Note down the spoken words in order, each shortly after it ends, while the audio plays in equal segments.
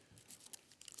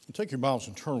Take your Bibles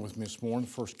and turn with me this morning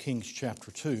to 1 Kings chapter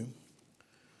 2.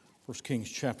 1 Kings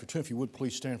chapter 2. If you would,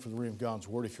 please stand for the reading of God's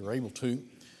Word if you're able to.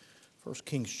 1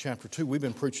 Kings chapter 2. We've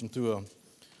been preaching through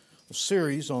a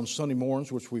series on Sunday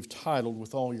mornings, which we've titled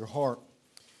With All Your Heart.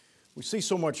 We see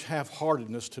so much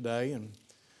half-heartedness today, and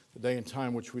the day and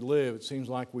time which we live, it seems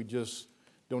like we just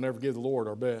don't ever give the Lord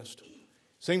our best. It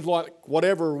seems like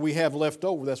whatever we have left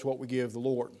over, that's what we give the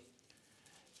Lord.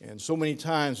 And so many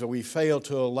times that we fail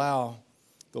to allow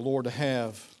the Lord to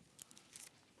have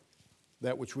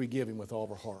that which we give Him with all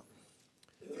of our heart.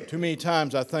 Too many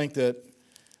times I think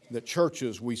that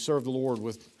churches, we serve the Lord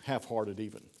with half-hearted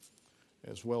even,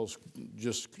 as well as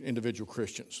just individual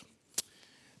Christians.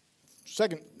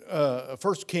 1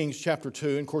 Kings chapter 2,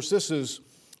 and of course this is,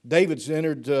 David's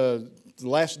entered the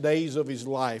last days of his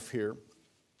life here.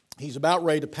 He's about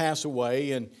ready to pass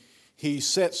away, and he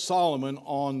set Solomon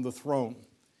on the throne.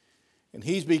 And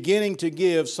he's beginning to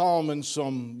give Solomon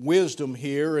some wisdom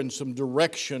here and some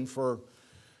direction for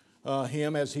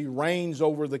him as he reigns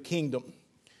over the kingdom.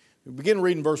 We begin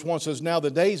reading verse 1. It says, "Now the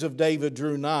days of David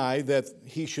drew nigh that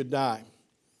he should die.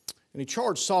 And he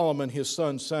charged Solomon his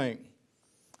son, saying,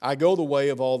 I go the way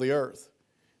of all the earth.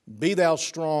 Be thou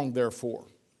strong, therefore,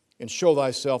 and show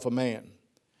thyself a man.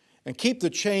 And keep the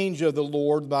change of the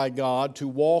Lord thy God, to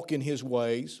walk in his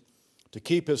ways, to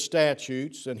keep his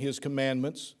statutes and his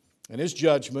commandments, and his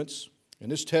judgments,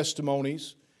 and his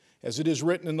testimonies, as it is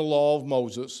written in the law of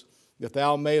Moses, that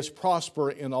thou mayest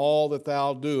prosper in all that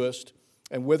thou doest,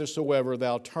 and whithersoever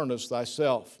thou turnest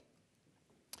thyself.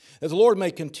 That the Lord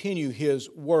may continue his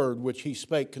word which he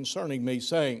spake concerning me,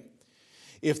 saying,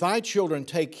 If thy children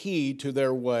take heed to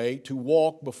their way, to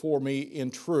walk before me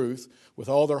in truth, with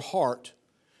all their heart,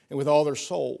 and with all their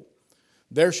soul,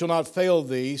 there shall not fail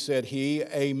thee, said he,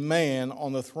 a man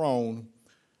on the throne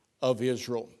of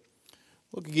Israel.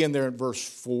 Look again there at verse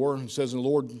 4. It says, that the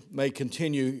Lord may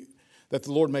continue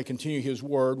his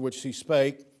word which he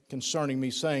spake concerning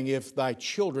me, saying, If thy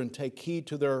children take heed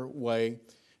to their way, and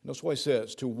that's what he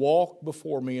says, to walk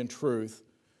before me in truth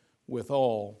with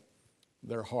all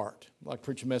their heart. I'd like to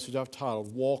preach a message I've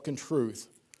titled, Walk in Truth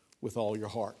with All Your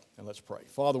Heart. And let's pray.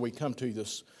 Father, we come to you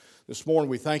this morning.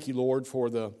 We thank you, Lord, for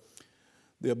the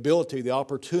ability, the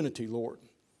opportunity, Lord,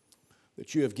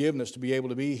 that you have given us to be able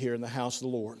to be here in the house of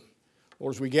the Lord.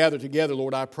 Lord, as we gather together,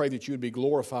 Lord, I pray that you would be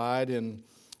glorified in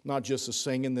not just the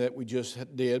singing that we just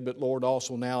did, but, Lord,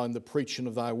 also now in the preaching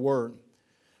of thy word.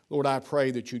 Lord, I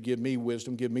pray that you give me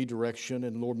wisdom, give me direction,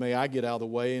 and, Lord, may I get out of the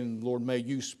way, and, Lord, may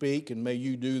you speak, and may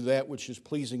you do that which is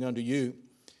pleasing unto you.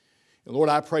 And, Lord,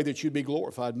 I pray that you be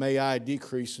glorified. May I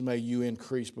decrease, and may you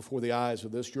increase before the eyes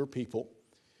of this, your people.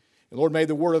 And, Lord, may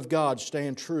the word of God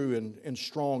stand true and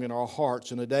strong in our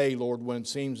hearts in a day, Lord, when it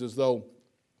seems as though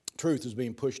truth is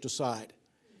being pushed aside.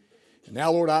 And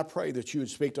now, Lord, I pray that you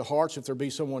would speak to hearts. If there be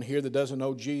someone here that doesn't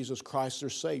know Jesus Christ, their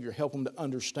Savior, help them to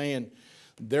understand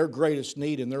their greatest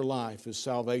need in their life is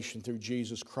salvation through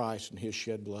Jesus Christ and his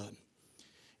shed blood.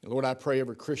 And Lord, I pray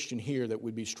every Christian here that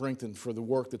would be strengthened for the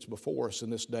work that's before us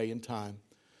in this day and time.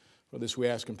 For this we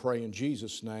ask and pray in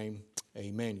Jesus' name.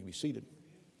 Amen. You be seated.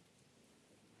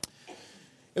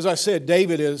 As I said,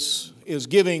 David is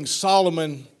giving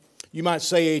Solomon, you might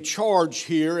say, a charge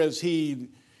here as he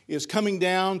is coming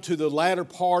down to the latter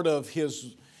part of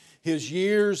his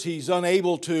years. He's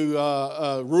unable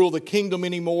to rule the kingdom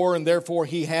anymore, and therefore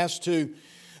he has to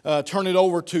turn it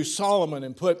over to Solomon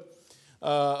and put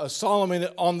Solomon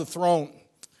on the throne.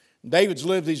 David's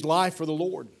lived his life for the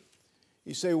Lord.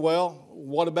 You say, well,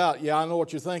 what about? Yeah, I know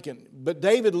what you're thinking. But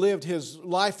David lived his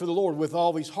life for the Lord with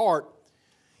all his heart.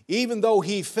 Even though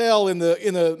he fell in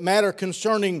the matter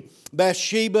concerning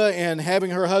Bathsheba and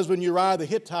having her husband Uriah the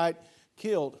Hittite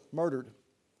killed, murdered.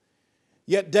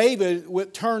 Yet David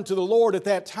turned to the Lord at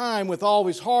that time with all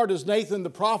his heart as Nathan the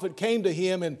prophet came to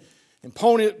him and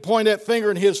pointed that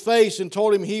finger in his face and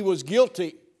told him he was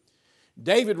guilty.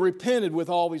 David repented with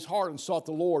all his heart and sought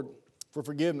the Lord for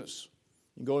forgiveness.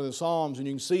 You can go to the Psalms and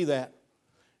you can see that.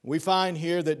 We find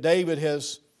here that David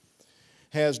has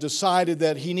decided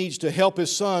that he needs to help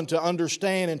his son to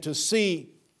understand and to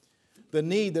see the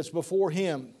need that's before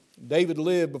him. David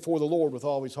lived before the Lord with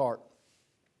all his heart.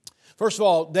 First of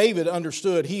all, David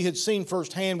understood, he had seen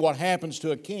firsthand what happens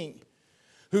to a king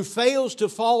who fails to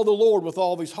follow the Lord with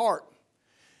all of his heart.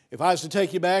 If I was to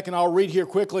take you back, and I'll read here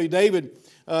quickly, David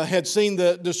had seen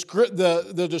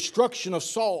the destruction of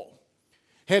Saul,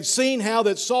 had seen how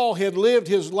that Saul had lived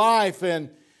his life, and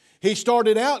he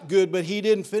started out good, but he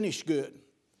didn't finish good.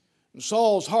 And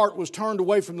Saul's heart was turned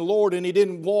away from the Lord, and he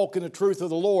didn't walk in the truth of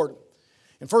the Lord.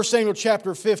 In 1 Samuel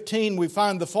chapter 15, we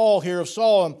find the fall here of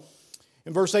Saul.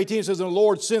 In verse 18 it says, and the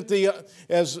Lord sent thee,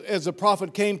 as the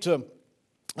prophet came to,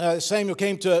 Samuel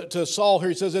came to Saul here,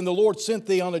 he says, and the Lord sent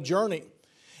thee on a journey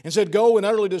and said, go and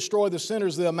utterly destroy the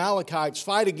sinners of the Amalekites,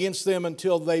 fight against them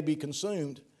until they be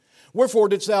consumed. Wherefore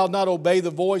didst thou not obey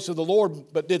the voice of the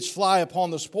Lord, but didst fly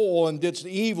upon the spoil, and didst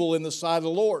evil in the sight of the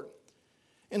Lord?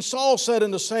 And Saul said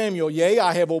unto Samuel, yea,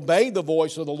 I have obeyed the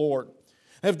voice of the Lord,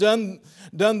 have gone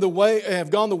the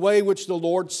way which the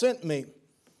Lord sent me,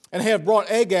 and have brought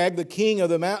Agag, the king of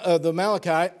the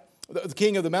Amalekite,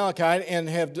 and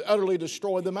have utterly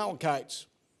destroyed the Amalekites.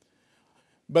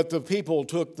 But the people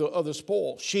took of the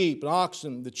spoil, sheep and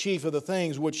oxen, the chief of the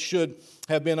things which should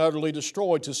have been utterly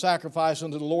destroyed, to sacrifice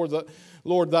unto the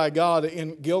Lord thy God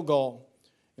in Gilgal.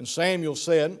 And Samuel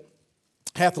said,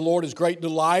 hath the Lord his great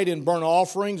delight in burnt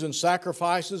offerings and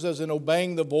sacrifices, as in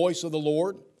obeying the voice of the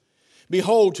Lord?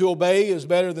 Behold, to obey is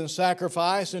better than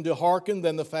sacrifice, and to hearken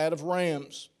than the fat of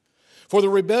rams. For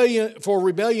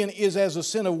rebellion is as the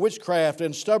sin of witchcraft,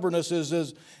 and stubbornness is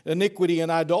as iniquity and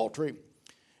idolatry.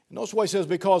 Notice what he says,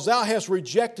 because thou hast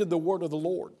rejected the word of the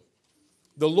Lord.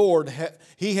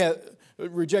 He hath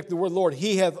rejected the word of the Lord.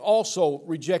 He hath also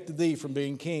rejected thee from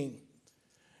being king.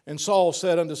 And Saul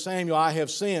said unto Samuel, I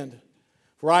have sinned,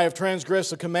 for I have transgressed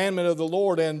the commandment of the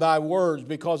Lord and thy words,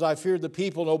 because I feared the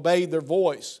people and obeyed their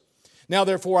voice. Now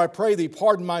therefore I pray thee,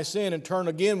 pardon my sin, and turn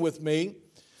again with me,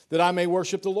 that I may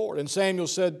worship the Lord. And Samuel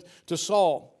said to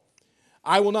Saul,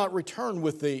 I will not return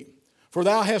with thee, for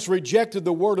thou hast rejected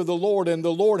the word of the Lord, and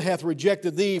the Lord hath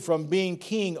rejected thee from being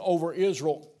king over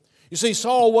Israel. You see,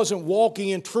 Saul wasn't walking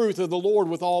in truth of the Lord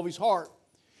with all of his heart.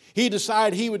 He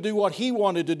decided he would do what he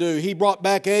wanted to do. He brought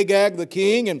back Agag, the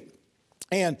king,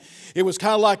 and it was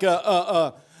kind of like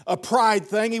a pride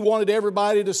thing. He wanted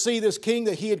everybody to see this king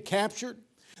that he had captured.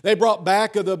 They brought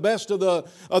back the best of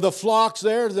the flocks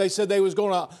there. They said they was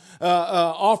going to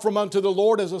offer them unto the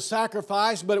Lord as a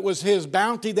sacrifice, but it was his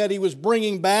bounty that he was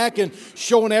bringing back and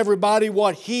showing everybody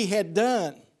what he had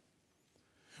done.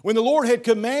 When the Lord had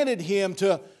commanded him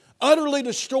to utterly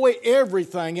destroy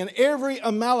everything and every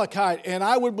Amalekite, and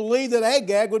I would believe that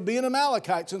Agag would be an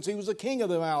Amalekite since he was the king of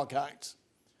the Amalekites.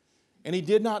 And he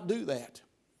did not do that.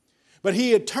 But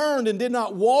he had turned and did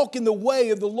not walk in the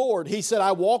way of the Lord. He said,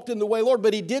 I walked in the way of the Lord,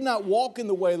 but he did not walk in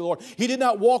the way of the Lord. He did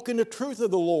not walk in the truth of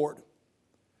the Lord.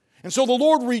 And so the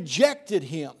Lord rejected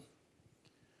him.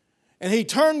 And he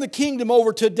turned the kingdom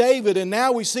over to David. And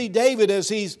now we see David as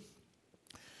he's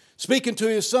speaking to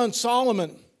his son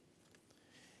Solomon.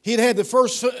 He had had the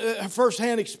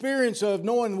first-hand experience of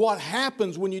knowing what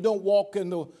happens when you don't walk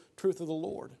in the truth of the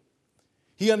Lord.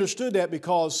 He understood that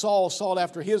because Saul sought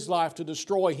after his life to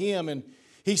destroy him, and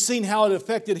he's seen how it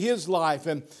affected his life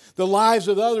and the lives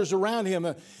of others around him.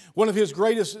 One of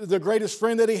the greatest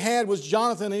friend that he had was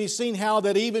Jonathan, and he's seen how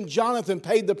that even Jonathan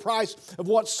paid the price of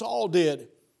what Saul did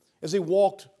as he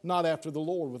walked not after the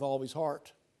Lord with all of his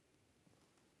heart.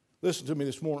 Listen to me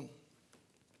this morning.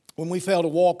 When we fail to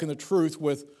walk in the truth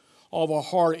with all of our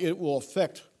heart, it will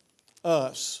affect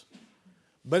us,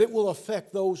 but it will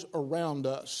affect those around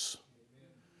us.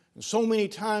 And so many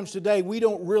times today, we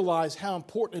don't realize how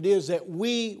important it is that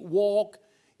we walk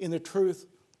in the truth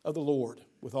of the Lord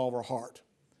with all of our heart.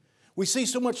 We see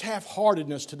so much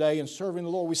half-heartedness today in serving the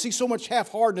Lord. We see so much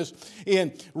half-heartedness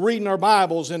in reading our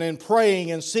Bibles and in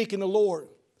praying and seeking the Lord.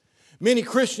 Many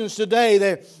Christians today,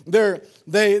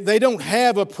 they don't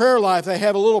have a prayer life. They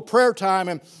have a little prayer time,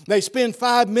 and they spend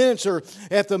 5 minutes or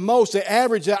at the most. The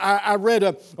average, I read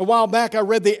a while back, I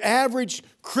read the average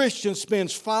Christian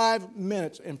spends 5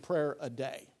 minutes in prayer a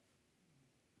day.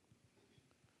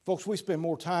 Folks, we spend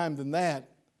more time than that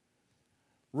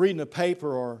reading a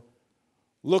paper or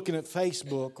looking at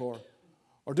Facebook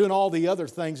or doing all the other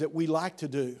things that we like to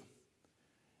do.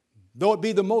 Though it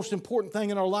be the most important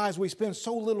thing in our lives, we spend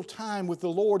so little time with the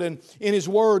Lord and in His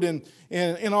Word and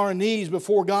in our knees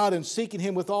before God and seeking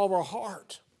Him with all of our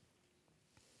heart.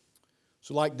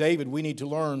 So like David, we need to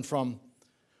learn from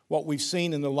what we've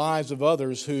seen in the lives of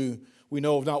others who we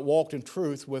know have not walked in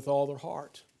truth with all their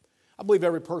heart. I believe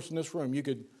every person in this room, you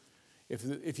could,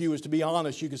 if you was to be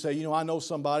honest, you could say, I know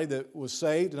somebody that was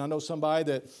saved, and I know somebody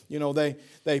that,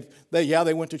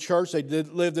 they went to church, they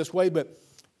did live this way, but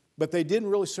they didn't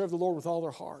really serve the Lord with all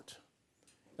their heart.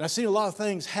 And I've seen a lot of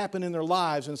things happen in their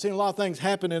lives, and seen a lot of things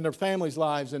happen in their families'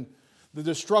 lives, and the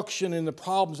destruction and the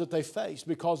problems that they faced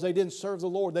because they didn't serve the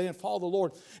Lord, they didn't follow the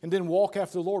Lord, and didn't walk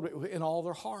after the Lord in all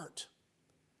their heart.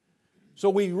 So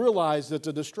we realize that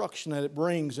the destruction that it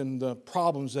brings and the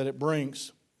problems that it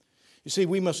brings. You see,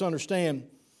 we must understand,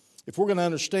 if we're going to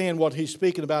understand what he's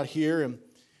speaking about here, and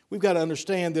we've got to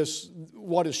understand this,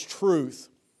 what is truth.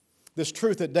 This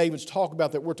truth that David's talking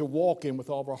about that we're to walk in with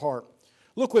all of our heart.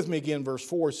 Look with me again, verse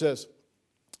 4. It says,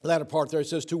 the latter part there, it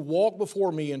says, to walk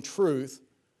before me in truth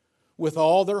with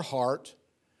all their heart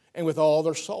and with all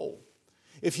their soul.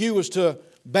 If you was to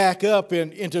back up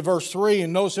into verse 3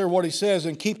 and notice there what he says,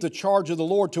 and keep the charge of the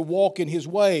Lord, to walk in His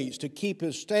ways, to keep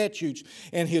His statutes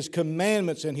and His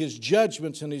commandments and His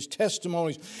judgments and His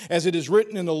testimonies, as it is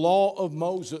written in the law of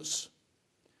Moses.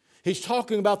 He's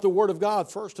talking about the Word of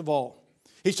God, first of all.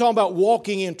 He's talking about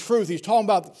walking in truth. He's talking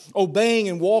about obeying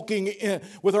and walking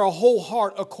with our whole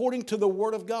heart according to the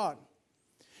Word of God.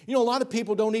 You know, a lot of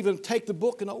people don't even take the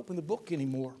book and open the book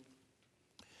anymore.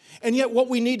 And yet what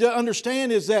we need to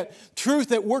understand is that truth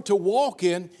that we're to walk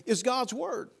in is God's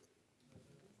Word.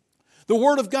 The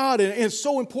Word of God is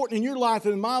so important in your life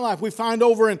and in my life. We find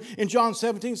over in John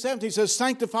 17:17, it says,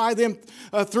 sanctify them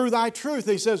through Thy truth.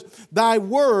 He says, Thy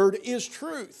Word is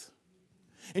truth.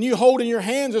 And you hold in your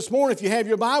hands this morning, if you have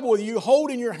your Bible with you, you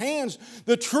hold in your hands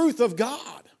the truth of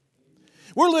God.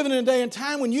 We're living in a day and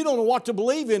time when you don't know what to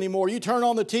believe anymore. You turn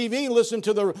on the TV and listen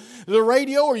to the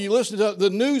radio, or you listen to the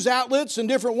news outlets and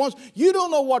different ones. You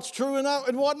don't know what's true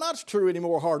and what not's true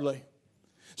anymore, hardly.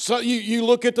 So you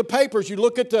look at the papers, you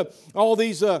look at all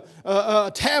these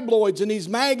tabloids and these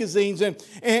magazines,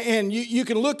 and you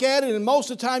can look at it, and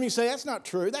most of the time you say, that's not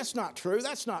true, that's not true,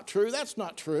 that's not true, that's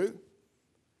not true.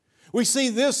 We see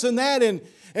this and that,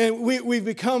 and we've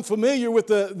become familiar with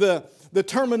the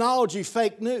terminology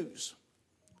fake news.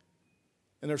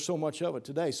 And there's so much of it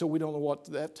today, so we don't know what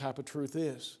that type of truth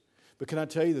is. But can I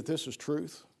tell you that this is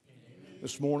truth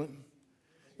this morning?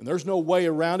 And there's no way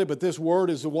around it, but this Word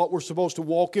is what we're supposed to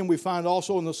walk in. We find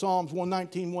also in the Psalms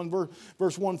 119,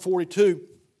 verse 142.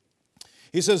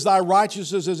 He says, Thy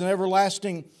righteousness is an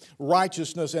everlasting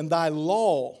righteousness, and Thy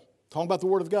law, talking about the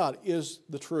Word of God, is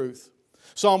the truth.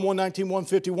 Psalm 119,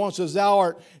 151 says, Thou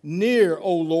art near,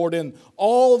 O Lord, and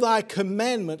all Thy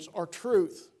commandments are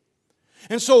truth.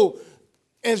 And so,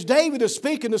 as David is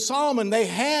speaking to Solomon, they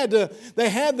had the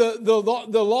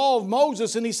law of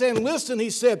Moses, and he's saying, listen,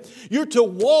 he said, you're to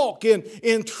walk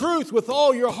in truth with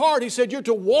all your heart. He said, you're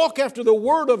to walk after the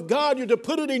Word of God. You're to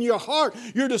put it in your heart.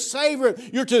 You're to savor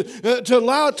it. You're to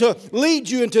allow it to lead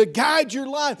you and to guide your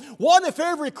life. What if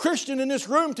every Christian in this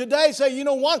room today say, you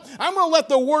know what, I'm going to let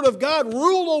the Word of God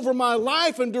rule over my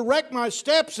life and direct my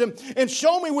steps and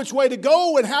show me which way to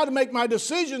go and how to make my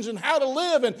decisions and how to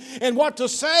live and what to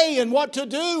say and what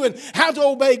to do and how to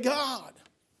obey God.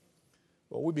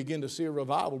 Well, we begin to see a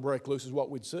revival break loose is what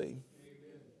we'd see.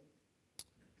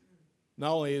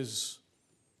 Not only is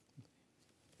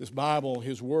this Bible,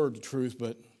 His Word, the truth,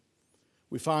 but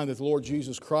we find that the Lord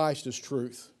Jesus Christ is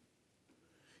truth.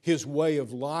 His way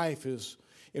of life is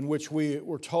in which we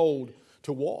were told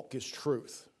to walk is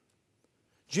truth.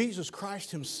 Jesus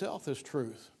Christ Himself is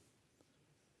truth.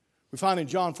 We find in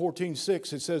John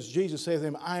 14:6, it says, Jesus saith to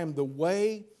him, I am the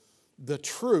way, the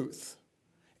truth,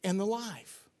 and the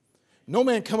life. No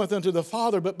man cometh unto the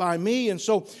Father but by me. And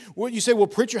so you say, well,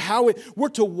 preacher, we're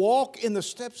to walk in the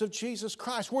steps of Jesus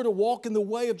Christ. We're to walk in the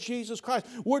way of Jesus Christ.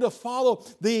 We're to follow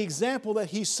the example that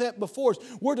He set before us.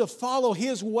 We're to follow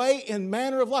His way and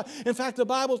manner of life. In fact, the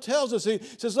Bible tells us,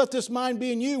 it says, let this mind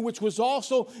be in you, which was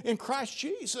also in Christ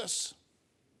Jesus.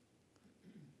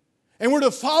 And we're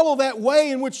to follow that way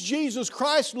in which Jesus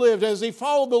Christ lived as He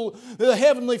followed the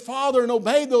Heavenly Father and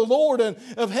obeyed the Lord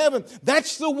of heaven.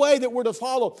 That's the way that we're to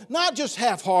follow. Not just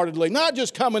half-heartedly, not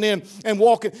just coming in and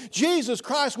walking. Jesus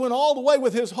Christ went all the way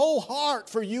with His whole heart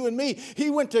for you and me. He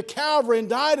went to Calvary and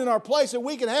died in our place that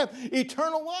we could have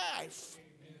eternal life.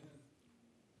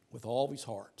 With all of His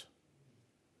heart.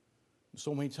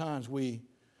 So many times we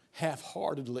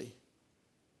half-heartedly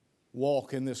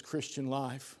walk in this Christian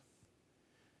life.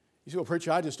 You say, well,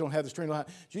 preacher, I just don't have the strength.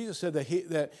 Jesus said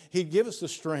that He'd give us the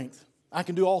strength. I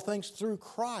can do all things through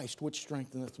Christ, which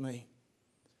strengtheneth me.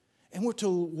 And we're to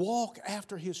walk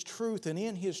after His truth and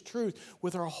in His truth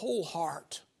with our whole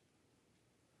heart.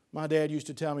 My dad used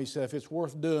to tell me, he said, if it's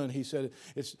worth doing, he said,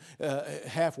 it's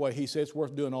halfway. He said, it's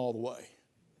worth doing all the way.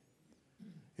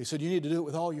 He said, you need to do it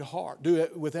with all your heart. Do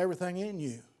it with everything in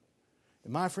you.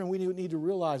 And my friend, we need to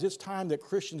realize it's time that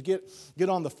Christians get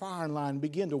on the firing line and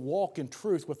begin to walk in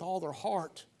truth with all their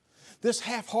heart. This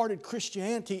half-hearted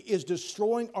Christianity is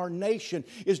destroying our nation,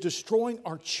 is destroying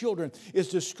our children, is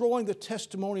destroying the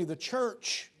testimony of the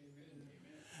church.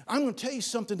 I'm going to tell you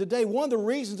something today. One of the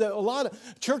reasons that a lot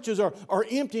of churches are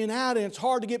emptying out and it's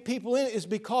hard to get people in is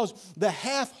because the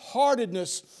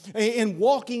half-heartedness in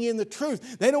walking in the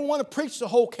truth. They don't want to preach the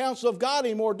whole counsel of God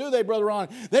anymore, do they, Brother Ron?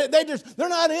 They're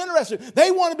not interested.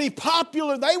 They want to be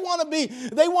popular. They want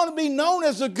to be known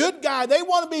as a good guy. They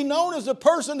want to be known as a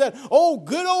person that, oh,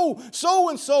 good old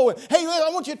so-and-so. Hey, I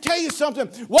want you to tell you something.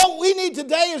 What we need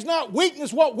today is not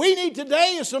weakness. What we need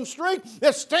today is some strength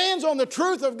that stands on the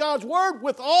truth of God's Word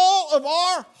with all of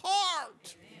our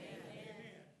heart. Amen.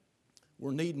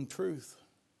 We're needing truth.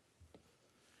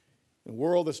 In a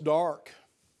world that's dark,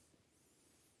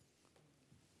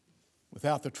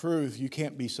 without the truth, you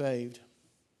can't be saved.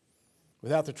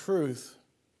 Without the truth,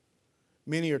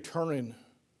 many are turning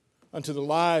unto the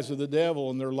lies of the devil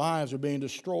and their lives are being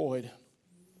destroyed.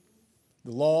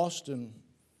 The lost and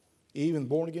even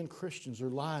born-again Christians, their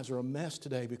lives are a mess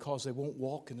today because they won't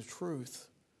walk in the truth.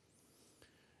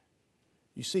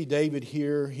 You see David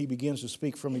here, he begins to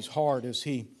speak from his heart as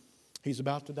he's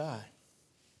about to die.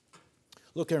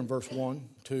 Look there in verse 1,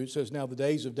 2. It says, now the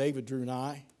days of David drew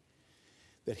nigh,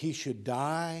 that he should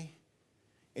die,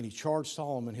 and he charged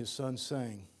Solomon his son,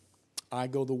 saying, I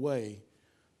go the way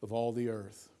of all the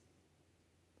earth.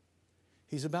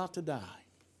 He's about to die.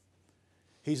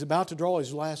 He's about to draw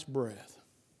his last breath.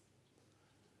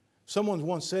 Someone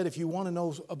once said, if you want to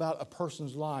know about a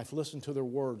person's life, listen to their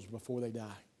words before they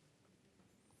die.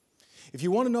 If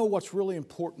you want to know what's really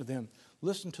important to them,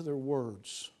 listen to their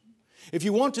words. If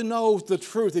you want to know the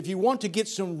truth, if you want to get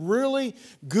some really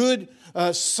good,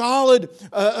 solid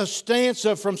stance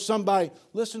from somebody,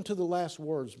 listen to the last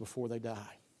words before they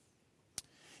die.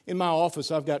 In my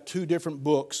office, I've got 2 different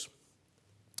books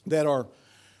that are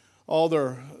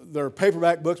they're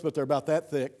paperback books, but they're about that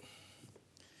thick.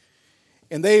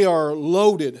 And they are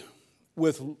loaded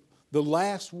with the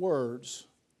last words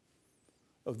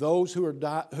of those who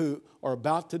are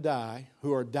about to die,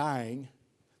 who are dying,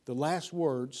 the last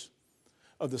words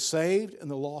of the saved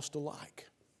and the lost alike.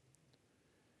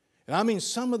 And I mean,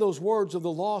 some of those words of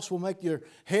the lost will make your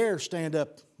hair stand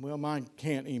up. Well, mine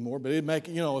can't anymore, but it'd make,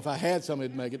 if I had some,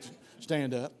 it'd make it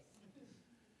stand up.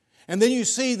 And then you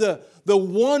see the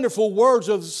wonderful words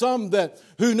of some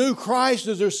who knew Christ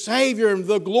as their Savior and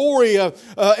the glory of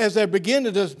as they're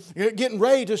getting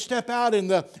ready to step out in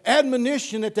the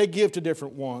admonition that they give to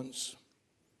different ones.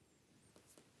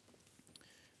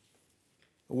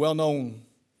 A well-known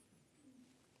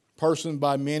person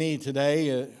by many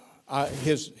today,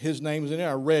 his name is in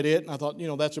there. I read it and I thought,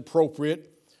 that's appropriate.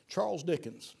 Charles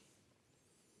Dickens.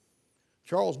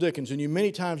 Charles Dickens, and many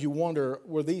times you wonder,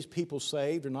 were these people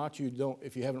saved or not? You don't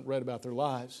if you haven't read about their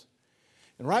lives.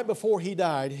 And right before he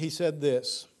died, he said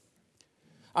this,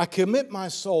 I commit my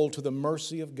soul to the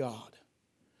mercy of God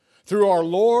through our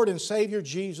Lord and Savior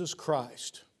Jesus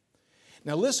Christ.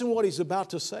 Now listen what he's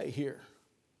about to say here.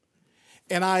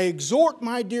 And I exhort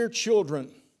my dear children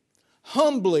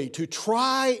humbly to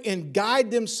try and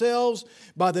guide themselves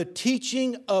by the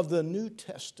teaching of the New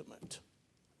Testament.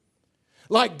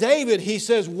 Like David, he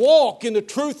says, walk in the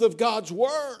truth of God's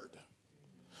Word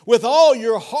with all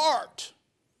your heart.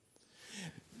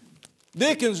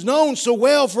 Dickens known so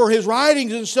well for his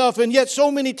writings and stuff, and yet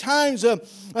so many times, and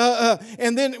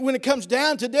then when it comes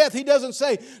down to death, he doesn't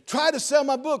say, try to sell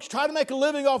my books, try to make a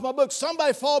living off my books,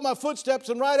 somebody follow my footsteps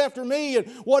and write after me and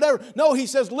whatever. No, he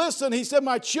says, listen, he said,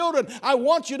 my children, I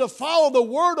want you to follow the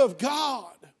Word of God.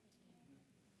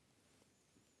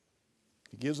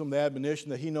 He gives them the admonition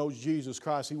that he knows Jesus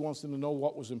Christ. He wants them to know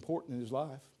what was important in his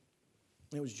life.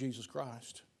 It was Jesus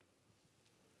Christ.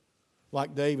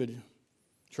 Like David,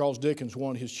 Charles Dickens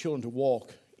wanted his children to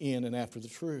walk in and after the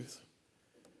truth.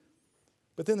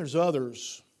 But then there's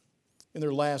others in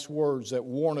their last words that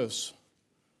warn us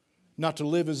not to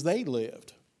live as they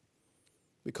lived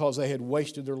because they had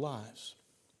wasted their lives.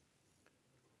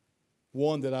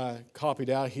 One that I copied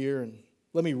out here, and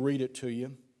let me read it to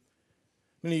you.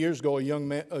 Many years ago, a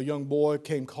young boy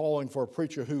came calling for a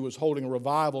preacher who was holding a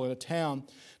revival in a town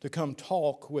to come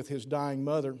talk with his dying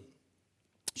mother.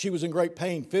 She was in great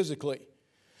pain physically,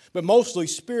 but mostly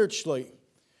spiritually.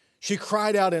 She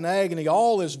cried out in agony,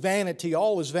 all is vanity,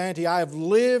 all is vanity. I have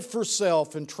lived for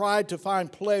self and tried to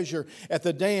find pleasure at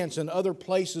the dance and other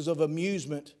places of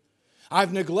amusement.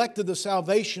 I've neglected the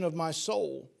salvation of my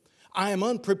soul. I am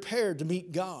unprepared to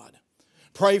meet God.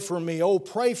 Pray for me, oh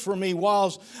pray for me.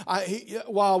 While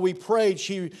we prayed,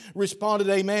 she responded,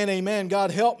 amen, amen.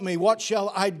 God help me, what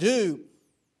shall I do?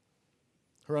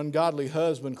 Her ungodly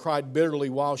husband cried bitterly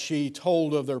while she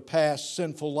told of their past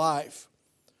sinful life.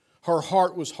 Her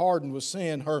heart was hardened with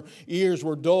sin. Her ears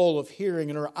were dull of hearing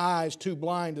and her eyes too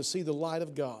blind to see the light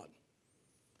of God.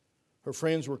 Her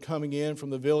friends were coming in from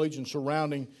the village and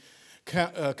surrounding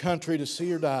country to see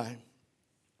her die.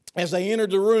 As they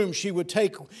entered the room, she would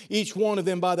take each one of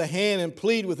them by the hand and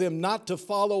plead with them not to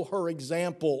follow her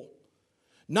example,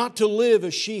 not to live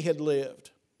as she had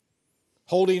lived.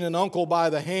 Holding an uncle by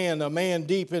the hand, a man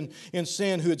deep in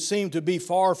sin who had seemed to be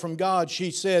far from God, she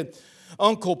said,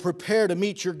 "Uncle, prepare to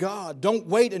meet your God. Don't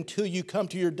wait until you come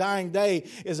to your dying day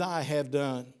as I have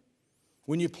done.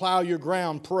 When you plow your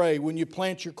ground, pray. When you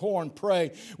plant your corn,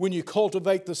 pray. When you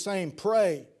cultivate the same,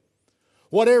 pray.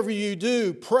 Whatever you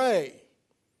do, pray."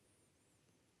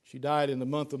 She died in the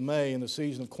month of May in the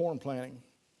season of corn planting.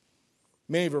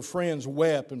 Many of her friends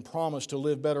wept and promised to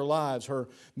live better lives. Her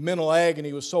mental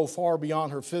agony was so far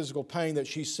beyond her physical pain that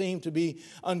she seemed to be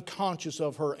unconscious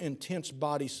of her intense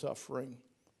body suffering.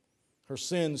 Her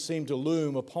sins seemed to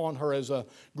loom upon her as a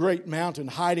great mountain,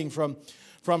 hiding from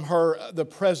her the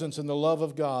presence and the love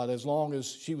of God. As long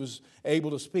as she was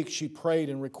able to speak, she prayed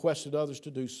and requested others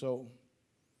to do so.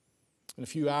 In a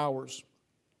few hours,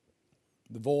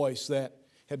 the voice that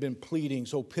had been pleading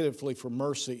so pitifully for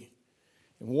mercy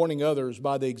and warning others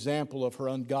by the example of her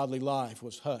ungodly life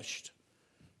was hushed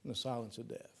in the silence of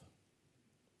death.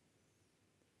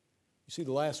 You see,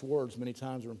 the last words many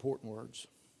times are important words.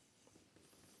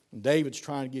 And David's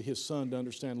trying to get his son to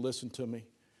understand, listen to me,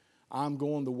 I'm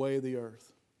going the way of the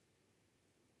earth,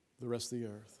 the rest of the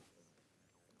earth.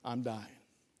 I'm dying.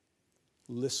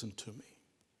 Listen to me.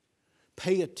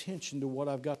 Pay attention to what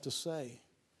I've got to say.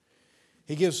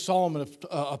 He gives Solomon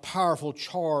a powerful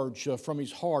charge from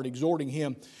his heart, exhorting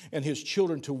him and his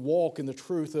children to walk in the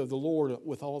truth of the Lord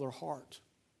with all their heart.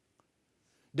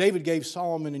 David gave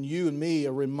Solomon and you and me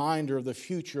a reminder of the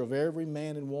future of every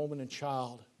man and woman and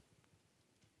child.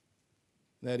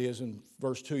 That is, in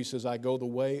verse 2, he says, I go the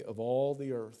way of all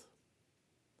the earth.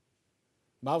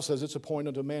 The Bible says it's appointed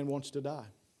unto man wants to die.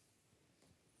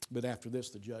 But after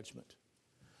this, the judgment.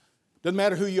 Doesn't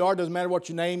matter who you are, doesn't matter what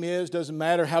your name is, doesn't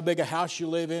matter how big a house you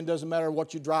live in, doesn't matter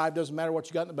what you drive, doesn't matter what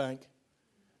you got in the bank. The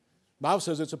Bible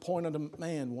says it's appointed unto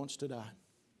man wants to die.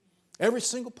 Every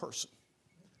single person.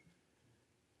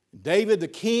 David, the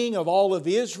king of all of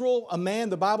Israel, a man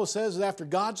the Bible says is after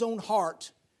God's own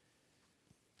heart.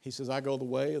 He says, I go the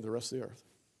way of the rest of the earth.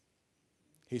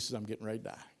 He says, I'm getting ready to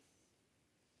die.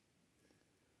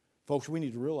 Folks, we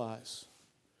need to realize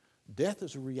death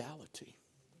is a reality.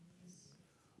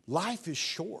 Life is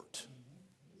short.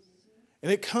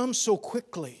 And it comes so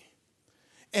quickly.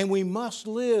 And we must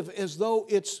live as though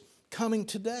it's coming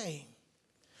today.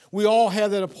 We all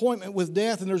have that appointment with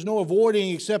death, and there's no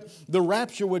avoiding except the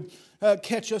rapture would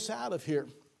catch us out of here.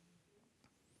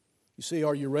 You see,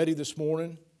 are you ready this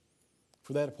morning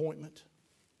for that appointment?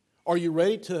 Are you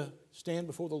ready to stand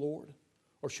before the Lord?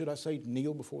 Or should I say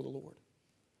kneel before the Lord?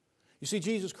 You see,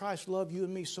 Jesus Christ loved you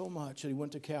and me so much that He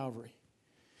went to Calvary.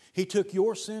 He took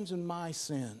your sins and my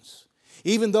sins.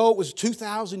 Even though it was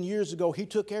 2,000 years ago, He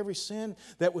took every sin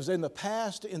that was in the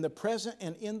past, in the present,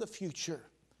 and in the future.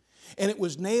 And it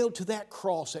was nailed to that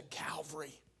cross at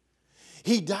Calvary.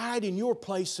 He died in your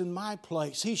place and my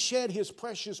place. He shed His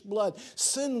precious blood,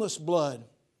 sinless blood,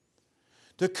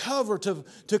 to cover,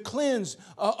 to cleanse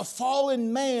a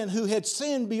fallen man who had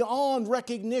sinned beyond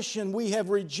recognition. We have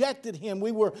rejected Him.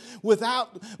 We were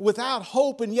without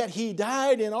hope, and yet He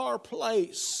died in our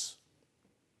place.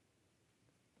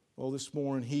 Well, this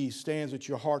morning He stands at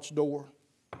your heart's door.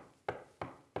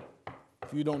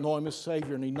 If you don't know Him as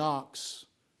Savior, and He knocks,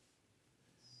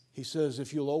 He says,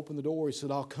 if you'll open the door, He said,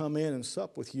 I'll come in and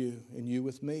sup with you and you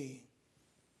with me.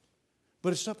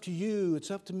 But it's up to you,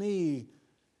 it's up to me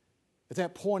at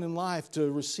that point in life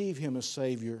to receive Him as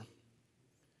Savior.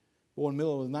 Boy, in the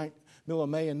middle of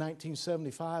May in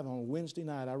 1975, on a Wednesday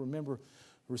night, I remember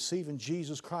receiving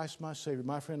Jesus Christ, my Savior.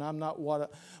 My friend, I'm not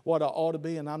what I ought to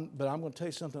be, but I'm going to tell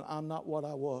you something, I'm not what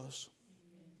I was.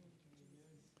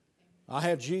 I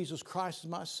have Jesus Christ as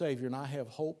my Savior, and I have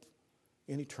hope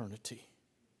in eternity.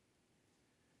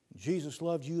 Jesus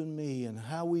loved you and me, and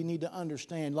how we need to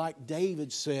understand, like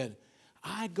David said,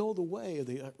 I go the way of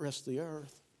the rest of the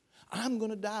earth. I'm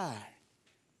going to die.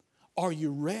 Are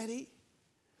you ready?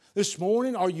 This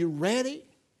morning, are you ready?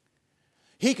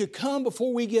 He could come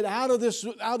before we get out of this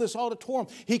auditorium.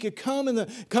 He could come in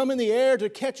the air to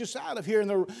catch us out of here.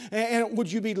 And would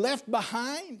you be left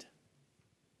behind?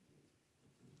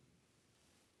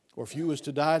 Or if you was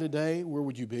to die today, where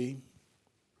would you be?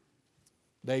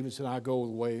 David said, I go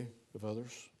the way of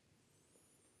others.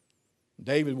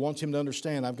 David wants him to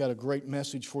understand, I've got a great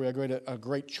message for you, a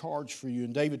great charge for you.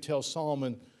 And David tells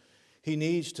Solomon he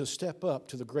needs to step up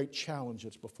to the great challenge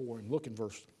that's before him. Look in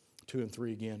verse 2 and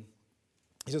 3 again.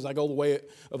 He says, I go the way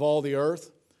of all the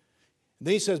earth. And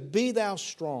then he says, be thou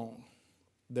strong.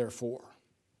 therefore,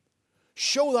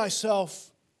 show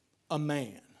thyself a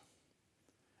man,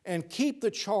 and keep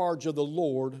the charge of the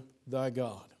Lord thy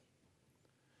God.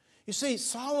 You see,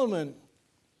 Solomon,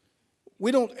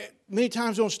 many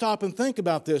times don't stop and think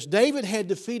about this. David had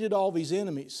defeated all these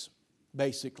enemies,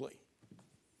 basically.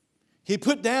 He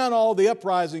put down all the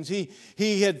uprisings.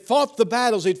 He had fought the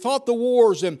battles. He'd fought the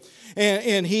wars, and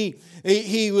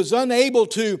he was unable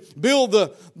to build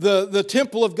the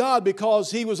temple of God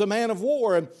because he was a man of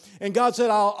war. And God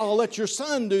said, I'll let your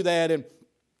son do that.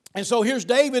 And so here's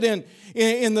David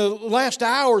in the last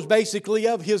hours, basically,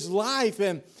 of his life,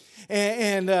 and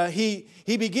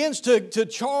he begins to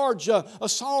charge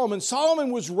Solomon.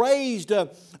 Solomon was raised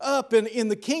up in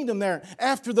the kingdom there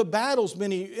after the battles.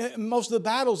 Most of the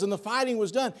battles and the fighting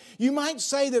was done. You might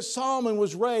say that Solomon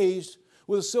was raised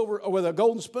with a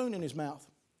golden spoon in his mouth.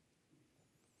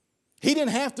 He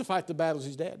didn't have to fight the battles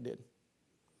his dad did.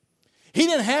 He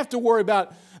didn't have to worry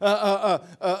about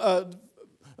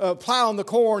plowing the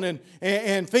corn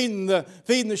and feeding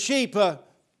the sheep.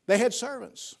 They had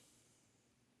servants.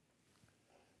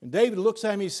 And David looks at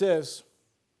him and he says,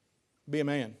 be a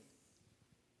man.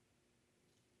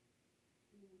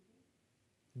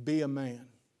 Be a man.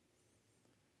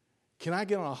 Can I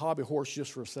get on a hobby horse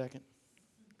just for a second?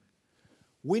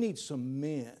 We need some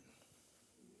men.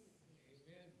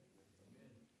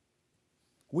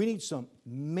 We need some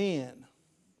men.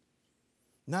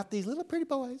 Not these little pretty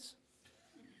boys.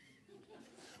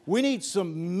 We need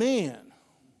some men.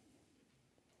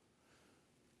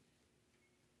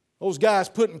 Those guys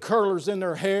putting curlers in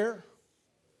their hair,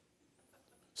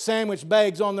 sandwich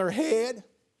bags on their head.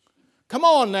 Come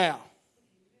on now.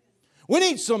 We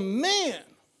need some men.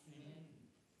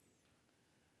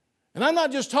 And I'm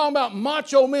not just talking about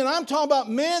macho men. I'm talking about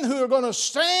men who are going to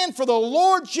stand for the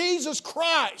Lord Jesus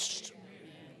Christ.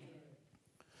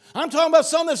 I'm talking about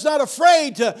someone that's not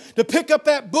afraid to pick up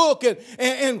that book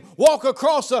and walk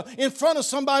across in front of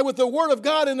somebody with the Word of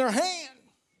God in their hand.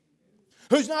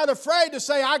 Who's not afraid to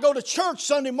say, I go to church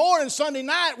Sunday morning, Sunday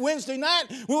night, Wednesday night.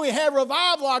 When we have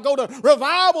revival, I go to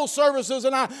revival services,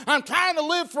 and I'm trying to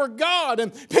live for God.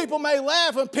 And people may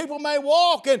laugh and people may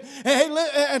walk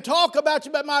and talk about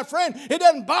you. But my friend, it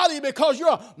doesn't bother you because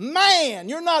you're a man.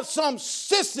 You're not some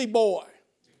sissy boy.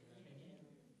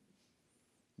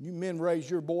 You men raise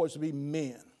your boys to be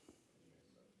men.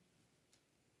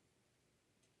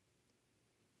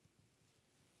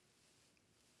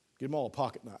 Get them all a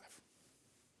pocket knife.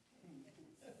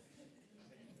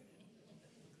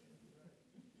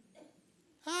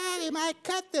 They might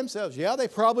cut themselves. Yeah, they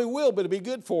probably will, but it'll be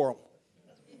good for them.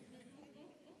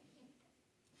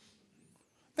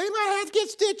 They might have to get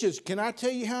stitches. Can I tell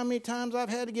you how many times I've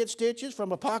had to get stitches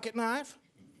from a pocket knife?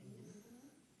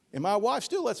 And my wife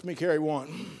still lets me carry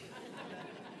one.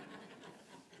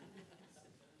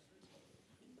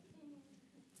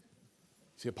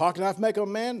 See, a pocket knife make a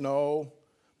man? No,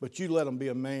 but you let them be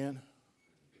a man.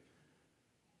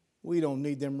 We don't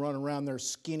need them running around their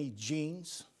skinny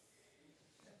jeans.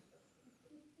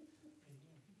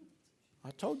 I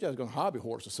told you I was going to hobby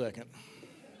horse a second.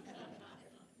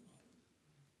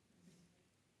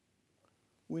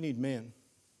 We need men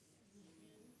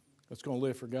that's going to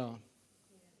live for God.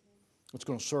 That's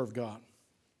going to serve God.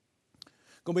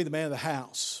 Going to be the man of the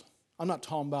house. I'm not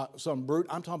talking about some brute.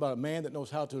 I'm talking about a man that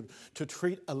knows how to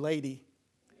treat a lady.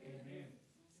 Amen.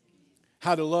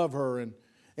 How to love her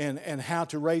and how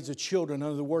to raise the children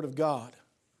under the Word of God.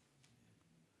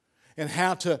 And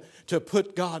how to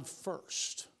put God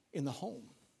first in the home.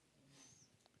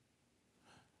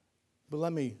 But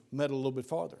let me meddle a little bit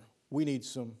farther. We need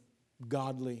some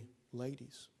godly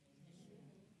ladies.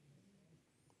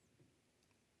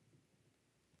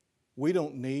 We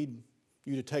don't need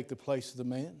you to take the place of the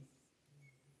man.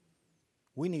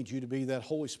 We need you to be that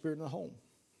Holy Spirit in the home.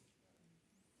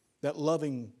 That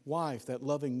loving wife, that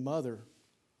loving mother.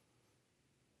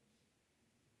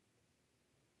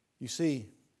 You see,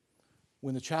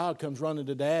 when the child comes running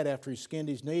to dad after he skinned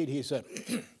his knee, he said,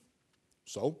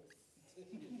 so?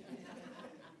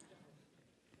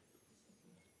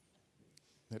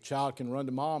 That child can run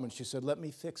to mom and she said, let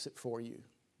me fix it for you.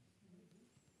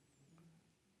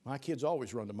 My kids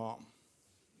always run to mom.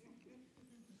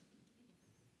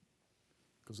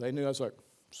 Because they knew I was like,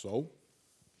 so?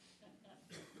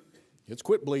 It's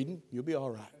quit bleeding. You'll be all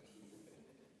right.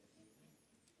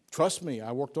 Trust me,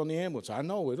 I worked on the ambulance. I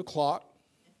know it'll clot.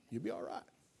 You'll be all right.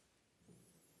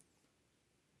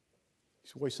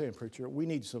 So what are you saying, preacher? We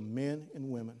need some men and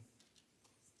women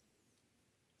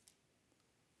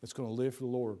that's going to live for the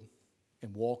Lord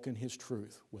and walk in His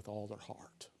truth with all their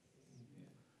heart.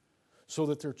 So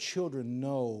that their children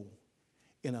know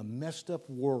in a messed up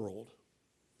world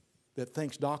that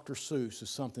thinks Dr. Seuss is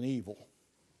something evil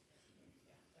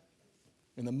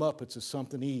and the Muppets is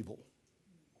something evil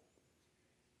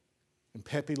and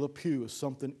Pepe Le Pew is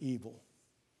something evil.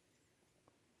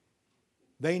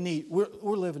 We're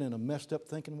living in a messed up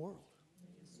thinking world.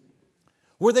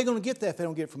 Where are they going to get that if they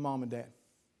don't get it from mom and dad?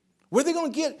 Where are they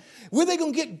going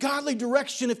to get godly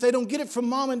direction if they don't get it from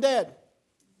mom and dad?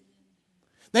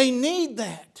 They need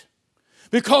that.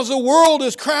 Because the world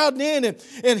is crowding in.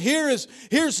 And here's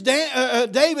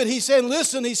David. He said,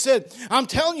 listen, he said, I'm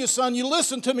telling you, son, you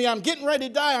listen to me. I'm getting ready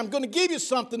to die. I'm going to give you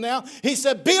something now. He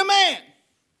said, be a man.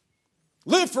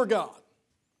 Live for God.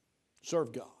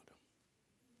 Serve God.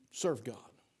 Serve God.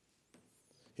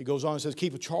 He goes on and says,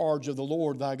 keep a charge of the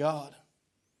Lord thy God.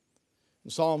 In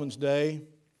Solomon's day,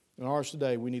 in ours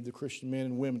today, we need the Christian men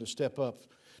and women to step up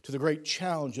to the great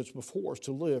challenge that's before us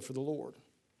to live for the Lord.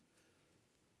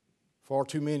 Far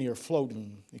too many are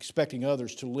floating, expecting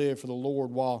others to live for the Lord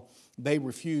while they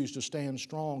refuse to stand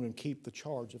strong and keep the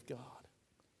charge of God.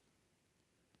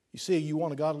 You see, you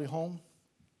want a godly home?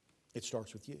 It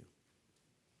starts with you.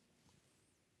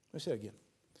 Let me say it again.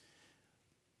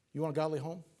 You want a godly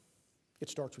home? It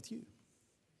starts with you.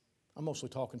 I'm mostly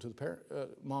talking to the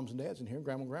moms and dads in here,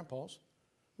 grandma and grandpas.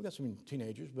 We've got some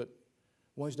teenagers, but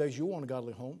one of these days you'll want a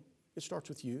godly home. It starts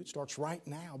with you. It starts right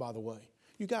now, by the way.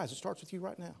 You guys, it starts with you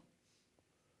right now.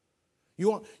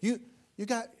 You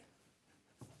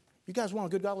guys want a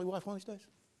good godly wife one of these days?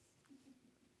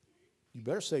 You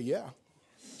better say yeah.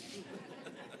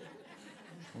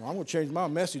 Well, I'm going to change my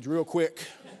message real quick.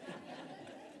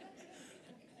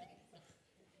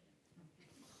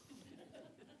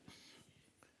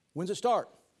 When's it start?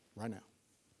 Right now.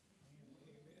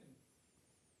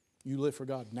 You live for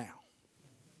God now.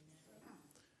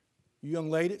 You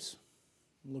young ladies,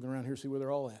 I'm looking around here to see where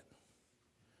they're all at.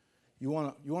 You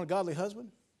want a godly husband?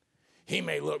 He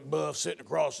may look buff sitting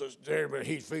across there, but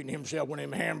he's feeding himself one of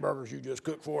them hamburgers you just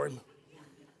cooked for him.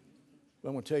 But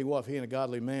I'm going to tell you what, if he ain't a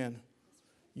godly man,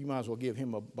 you might as well give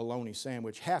him a bologna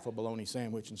sandwich, half a bologna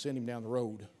sandwich, and send him down the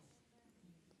road.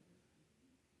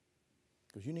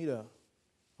 Because you need a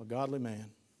godly man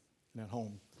in that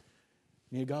home.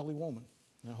 You need a godly woman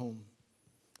in that home.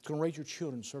 It's going to raise your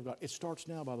children to serve God. It starts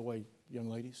now, by the way, young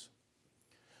ladies.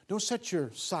 Don't set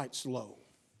your sights low.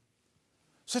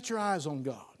 Set your eyes on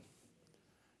God.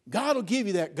 God will give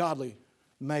you that godly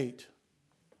mate.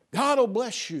 God will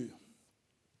bless you.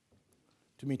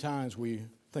 Too many times we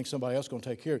think somebody else is going to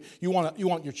take care of you. You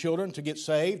want your children to get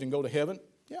saved and go to heaven?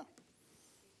 Yeah.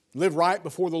 Live right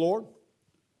before the Lord?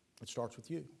 It starts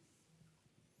with you.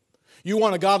 You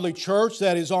want a godly church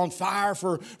that is on fire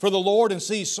for the Lord and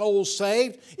sees souls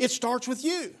saved? It starts with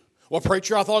you. Well,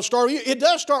 preacher, I thought it started with you. It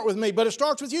does start with me, but it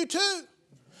starts with you too.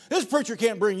 This preacher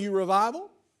can't bring you revival.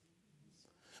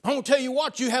 I'm going to tell you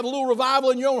what, you have a little revival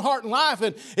in your own heart and life,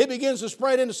 and it begins to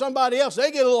spread into somebody else.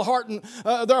 They get a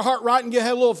little their heart right and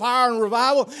have a little fire and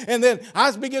revival, and then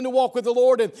I begin to walk with the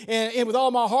Lord and with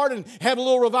all my heart and have a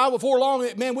little revival. Before long,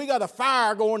 man, we got a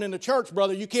fire going in the church,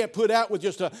 brother. You can't put out with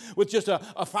just a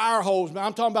fire hose. Man,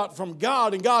 I'm talking about from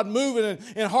God and God moving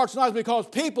in hearts and lives, because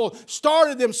people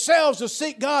started themselves to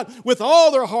seek God with all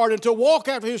their heart and to walk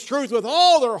after His truth with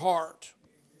all their heart.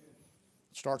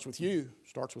 It starts with you. It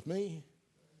starts with me.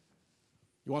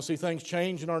 You want to see things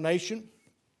change in our nation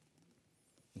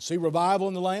and see revival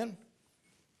in the land?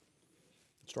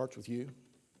 It starts with you.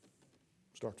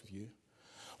 It starts with you.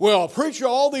 Well, preacher,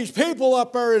 all these people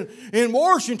up there in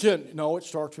Washington. No, it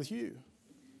starts with you.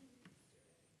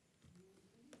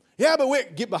 Yeah,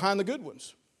 but get behind the good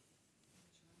ones.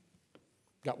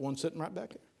 Got one sitting right back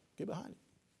there. Get behind it.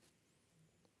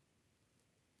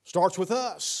 Starts with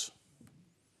us.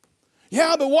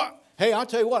 Yeah, but what? Hey, I'll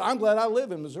tell you what, I'm glad I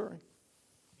live in Missouri.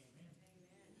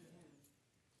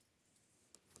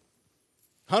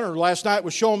 Hunter last night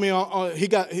was showing me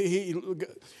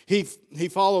he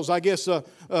follows, I guess,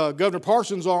 Governor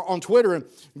Parsons on Twitter, and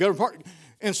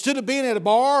instead of being at a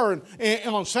bar and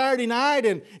on Saturday night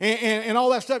and all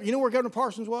that stuff, you know where Governor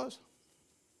Parsons was?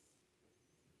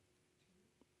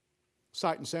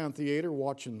 Sight and Sound Theater,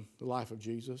 watching the life of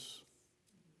Jesus.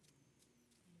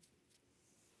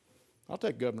 I'll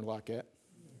take a governor like that.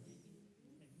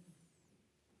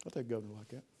 I'll take a governor like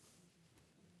that.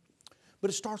 But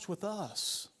it starts with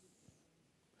us.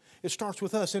 It starts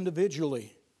with us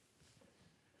individually.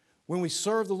 When we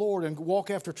serve the Lord and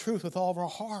walk after truth with all of our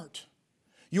heart.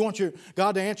 You want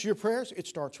God to answer your prayers? It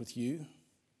starts with you.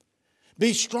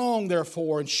 Be strong,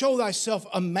 therefore, and show thyself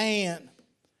a man,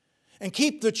 and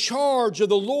keep the charge of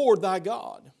the Lord thy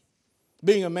God.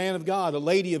 being a man of God, a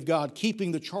lady of God,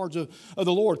 keeping the charge of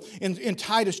the Lord. In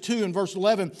Titus 2 and verse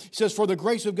 11, it says, "For the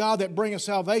grace of God that bringeth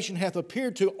salvation hath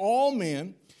appeared to all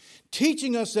men,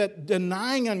 teaching us that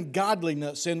denying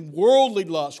ungodliness and worldly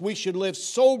lust, we should live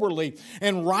soberly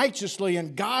and righteously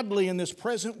and godly in this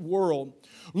present world,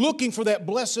 looking for that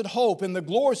blessed hope and the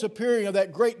glorious appearing of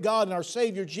that great God and our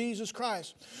Savior Jesus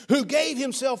Christ, who gave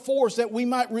Himself for us that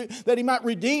He might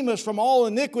redeem us from all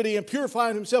iniquity and purify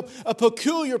in Himself a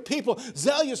peculiar people,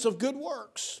 zealous of good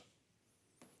works."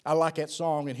 I like that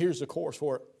song, and here's the chorus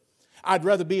for it. "I'd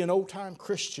rather be an old-time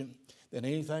Christian than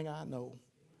anything I know.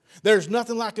 There's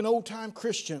nothing like an old-time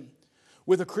Christian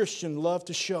with a Christian love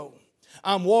to show.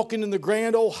 I'm walking in the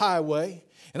grand old highway,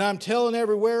 and I'm telling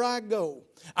everywhere I go,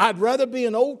 I'd rather be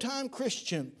an old-time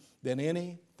Christian than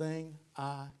anything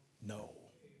I know."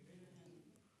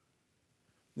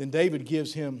 Then David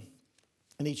gives him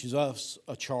and each of us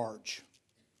a charge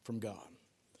from God.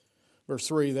 Verse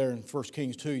 3 there in 1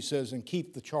 Kings 2, he says, "And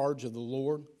keep the charge of the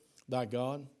Lord thy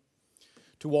God,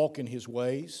 to walk in His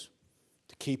ways,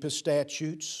 to keep His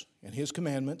statutes and His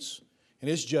commandments and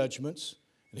His judgments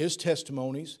and His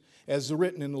testimonies, as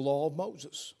written in the law of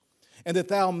Moses. And that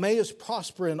thou mayest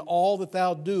prosper in all that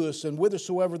thou doest, and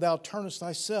whithersoever thou turnest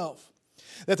thyself.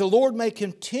 That the Lord may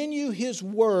continue His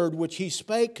word which He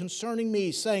spake concerning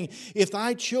me, saying, If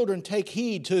thy children take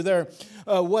heed to their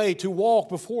way to walk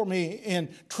before me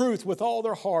in truth with all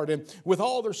their heart and with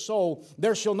all their soul,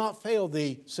 there shall not fail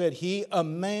thee, said He, a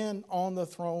man on the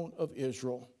throne of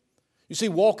Israel." You see,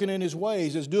 walking in His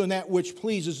ways is doing that which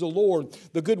pleases the Lord,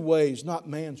 the good ways, not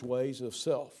man's ways of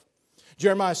self.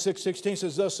 Jeremiah 6:16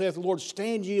 says, "Thus saith the Lord,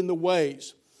 stand ye in the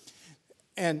ways,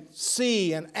 and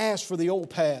see and ask for the old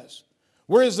paths.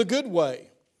 Where is the good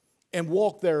way? And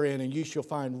walk therein, and ye shall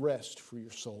find rest for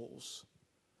your souls."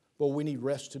 Well, we need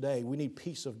rest today. We need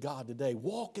peace of God today.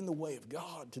 Walk in the way of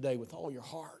God today with all your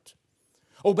heart.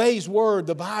 Obey His Word,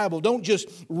 the Bible. Don't just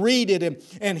read it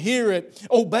and hear it.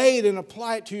 Obey it and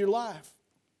apply it to your life.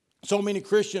 So many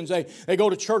Christians, they go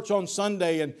to church on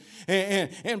Sunday,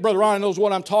 and Brother Ryan knows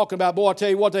what I'm talking about. Boy, I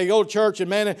tell you what, they go to church, and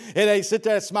man, and they sit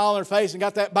there, smile on their face, and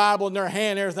got that Bible in their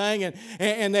hand and everything,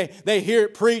 and they hear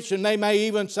it preached, and they may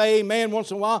even say amen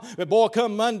once in a while, but boy,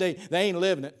 come Monday, they ain't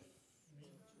living it.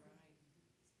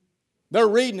 They're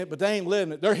reading it, but they ain't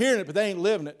living it. They're hearing it, but they ain't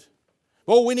living it.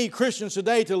 Well, we need Christians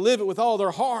today to live it with all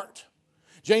their heart.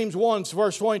 James 1,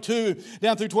 verse 22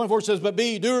 down through 24 says, "But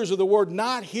be ye doers of the word,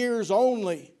 not hearers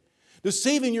only,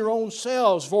 deceiving your own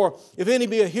selves. For if any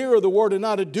be a hearer of the word and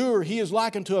not a doer, he is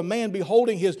likened to a man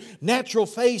beholding his natural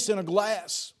face in a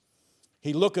glass.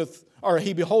 He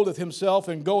beholdeth himself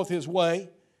and goeth his way,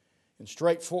 and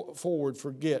straightforward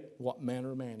forget what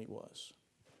manner of man he was."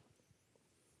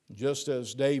 Just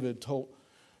as David told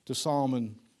to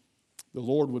Solomon, the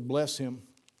Lord would bless him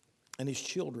and his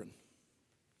children.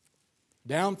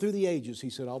 Down through the ages, He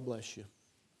said, "I'll bless you.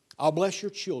 I'll bless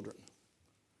your children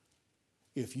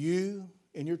if you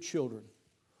and your children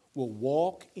will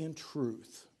walk in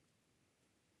truth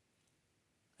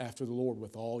after the Lord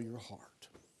with all your heart."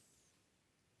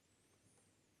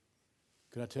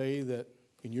 Can I tell you that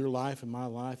in your life and my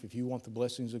life, if you want the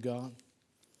blessings of God,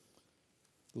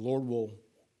 the Lord will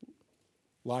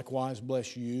likewise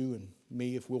bless you and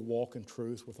me if we'll walk in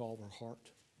truth with all of our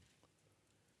heart.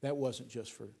 That wasn't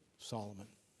just for Solomon.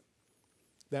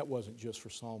 That wasn't just for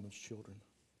Solomon's children.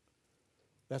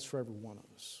 That's for every one of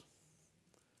us.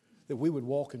 That we would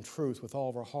walk in truth with all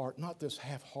of our heart, not this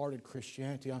half-hearted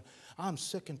Christianity. I'm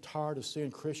sick and tired of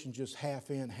seeing Christians just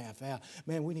half in, half out.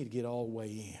 Man, we need to get all the way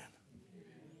in.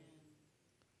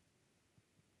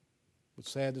 But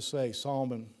sad to say,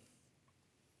 Solomon,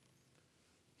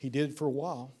 he did it for a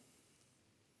while.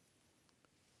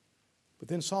 But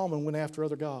then Solomon went after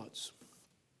other gods.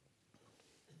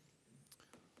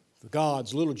 The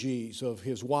gods, little g's, of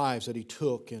his wives that he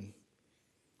took, and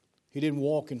he didn't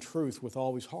walk in truth with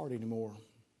all his heart anymore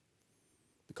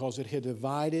because it had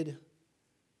divided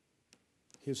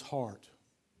his heart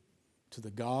to the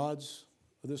gods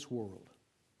of this world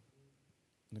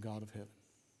and the God of heaven.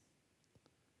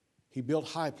 He built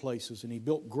high places, and he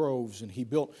built groves, and he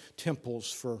built temples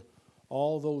for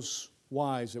all those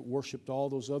wives that worshiped all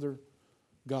those other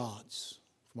gods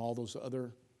from all those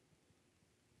other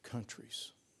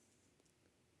countries.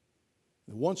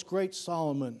 The once great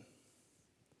Solomon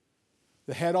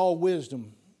that had all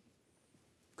wisdom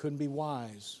couldn't be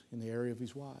wise in the area of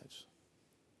his wives.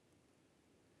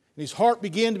 And his heart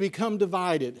began to become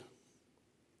divided.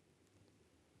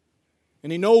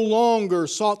 And he no longer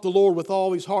sought the Lord with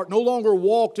all his heart, no longer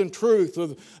walked in truth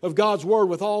of God's Word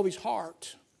with all his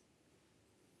heart.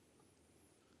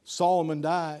 Solomon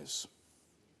dies.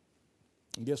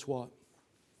 And guess what?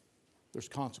 there's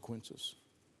consequences.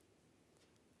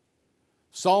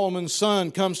 Solomon's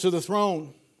son comes to the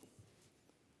throne.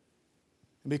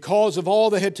 And because of all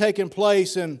that had taken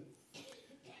place, and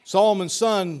Solomon's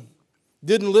son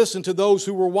didn't listen to those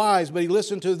who were wise, but he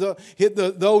listened to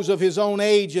those of his own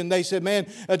age, and they said, man,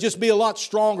 just be a lot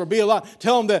stronger.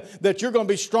 Tell them that you're going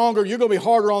to be stronger, you're going to be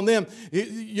harder on them.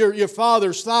 Your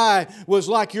father's thigh was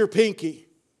like your pinky.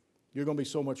 You're going to be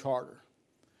so much harder.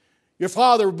 Your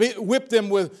father whipped them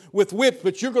with whips,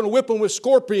 but you're going to whip them with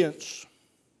scorpions.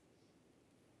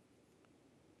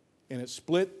 And it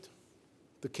split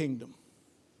the kingdom.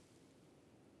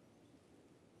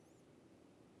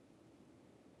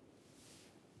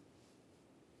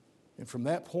 And from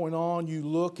that point on, you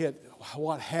look at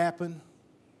what happened.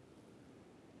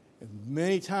 And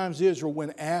many times Israel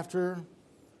went after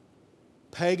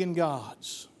pagan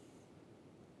gods.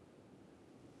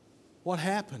 What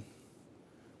happened?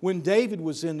 When David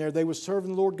was in there, they were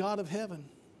serving the Lord God of heaven.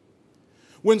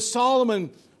 When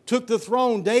Solomon took the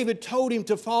throne, David told him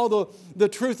to follow the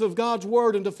truth of God's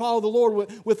word and to follow the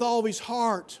Lord with all his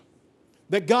heart,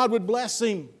 that God would bless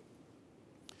him.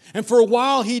 And for a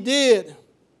while he did.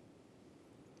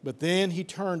 But then he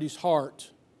turned his heart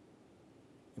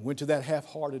and went to that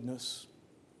half-heartedness.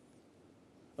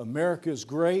 America is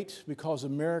great because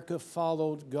America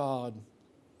followed God.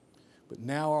 But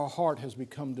now our heart has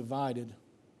become divided.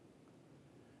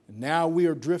 And now we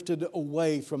are drifted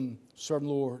away from serving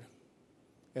the Lord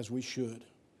as we should.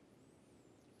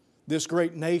 This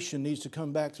great nation needs to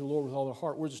come back to the Lord with all their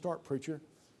heart. Where's it start, preacher?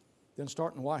 Doesn't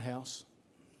start in the White House.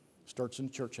 It starts in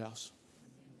the church house.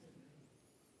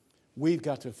 We've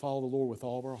got to follow the Lord with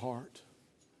all of our heart.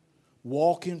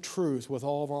 Walk in truth with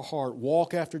all of our heart.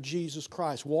 Walk after Jesus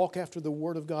Christ. Walk after the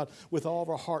Word of God with all of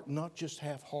our heart, not just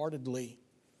half-heartedly.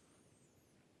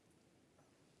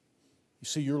 You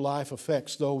see, your life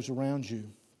affects those around you,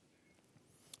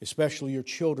 especially your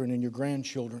children and your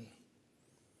grandchildren.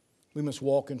 We must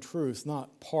walk in truth,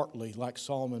 not partly like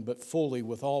Solomon, but fully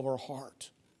with all of our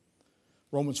heart.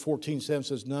 Romans 14:7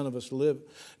 says, none of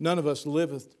us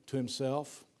liveth to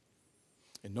himself,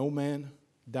 and no man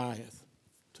dieth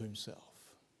to himself.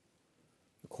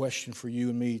 The question for you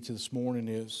and me this morning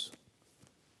is,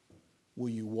 will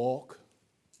you walk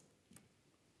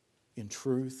in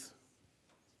truth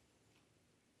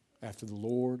after the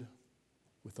Lord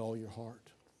with all your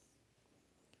heart?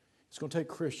 It's going to take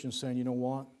Christians saying, you know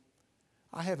what?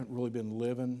 I haven't really been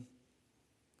living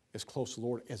as close to the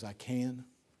Lord as I can.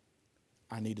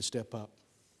 I need to step up.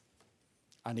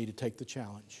 I need to take the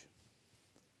challenge.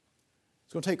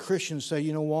 It's going to take Christians to say,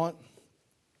 you know what?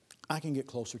 I can get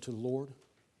closer to the Lord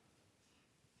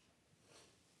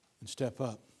and step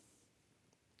up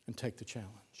and take the challenge.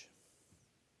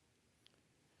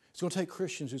 It's going to take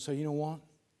Christians who say, you know what?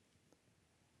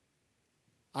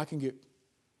 I can get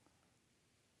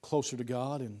closer to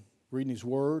God in reading His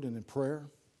Word and in prayer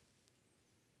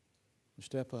and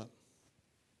step up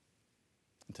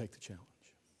and take the challenge.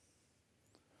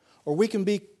 Or we can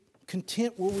be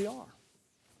content where we are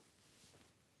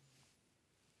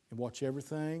and watch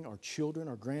everything, our children,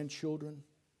 our grandchildren,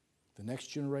 the next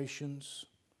generations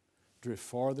drift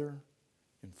farther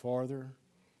and farther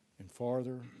and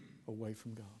farther away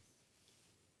from God.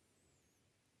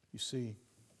 You see,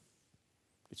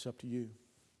 it's up to you.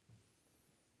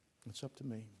 It's up to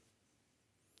me.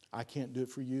 I can't do it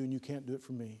for you and you can't do it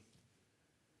for me.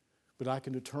 But I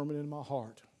can determine in my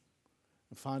heart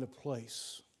and find a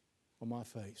place on my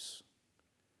face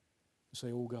and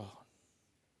say, oh God,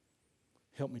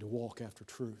 help me to walk after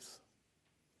truth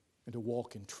and to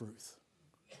walk in truth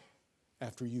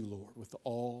after you, Lord, with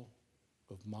all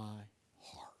of my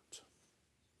heart.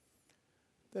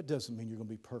 That doesn't mean you're going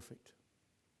to be perfect.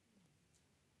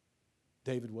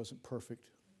 David wasn't perfect,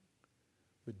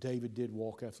 but David did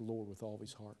walk after the Lord with all of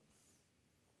his heart.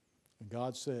 And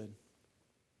God said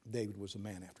David was a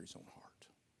man after his own heart.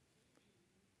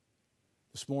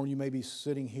 This morning you may be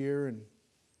sitting here and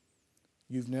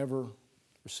you've never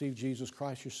received Jesus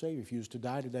Christ your Savior. If you was to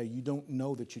die today, you don't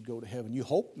know that you'd go to heaven. You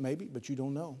hope maybe, but you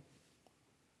don't know.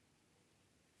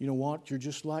 You know what? You're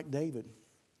just like David.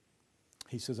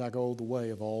 He says, I go the way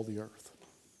of all the earth.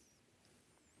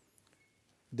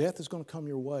 Death is going to come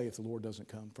your way if the Lord doesn't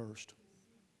come first.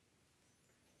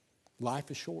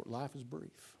 Life is short. Life is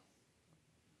brief.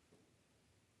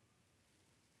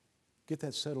 Get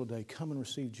that settled today. Come and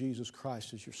receive Jesus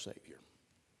Christ as your Savior.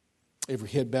 Every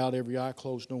head bowed, every eye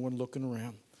closed, no one looking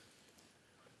around.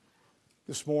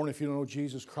 This morning, if you don't know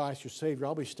Jesus Christ, your Savior,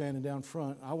 I'll be standing down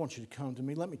front. I want you to come to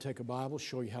me. Let me take a Bible,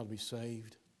 show you how to be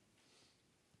saved.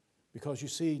 Because you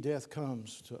see, death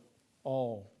comes to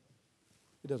all.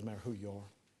 It doesn't matter who you are.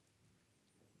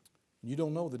 You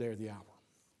don't know the day or the hour.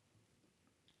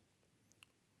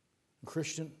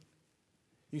 Christian,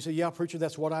 you say, yeah, preacher,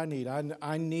 that's what I need.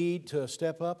 I need to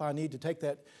step up. I need to take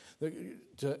that,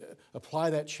 to apply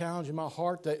that challenge in my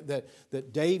heart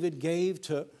that David gave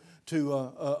to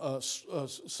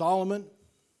Solomon.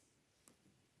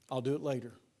 I'll do it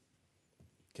later.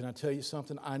 Can I tell you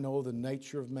something? I know the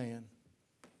nature of man,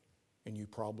 and you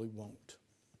probably won't.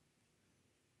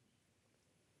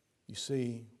 You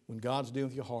see, when God's dealing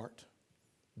with your heart,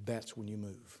 that's when you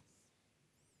move.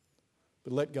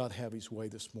 But let God have His way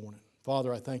this morning.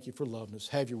 Father, I thank You for loving us.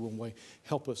 Have Your own way.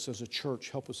 Help us as a church.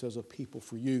 Help us as a people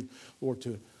for You, Lord,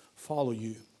 to follow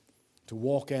You, to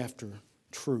walk after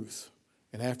truth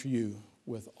and after You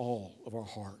with all of our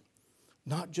heart.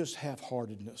 Not just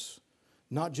half-heartedness,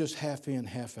 not just half in,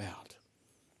 half out,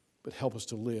 but help us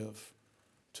to live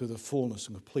to the fullness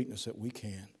and completeness that we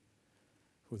can.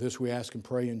 For this we ask and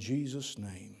pray in Jesus'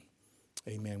 name.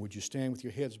 Amen. Would you stand with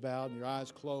your heads bowed and your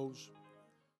eyes closed?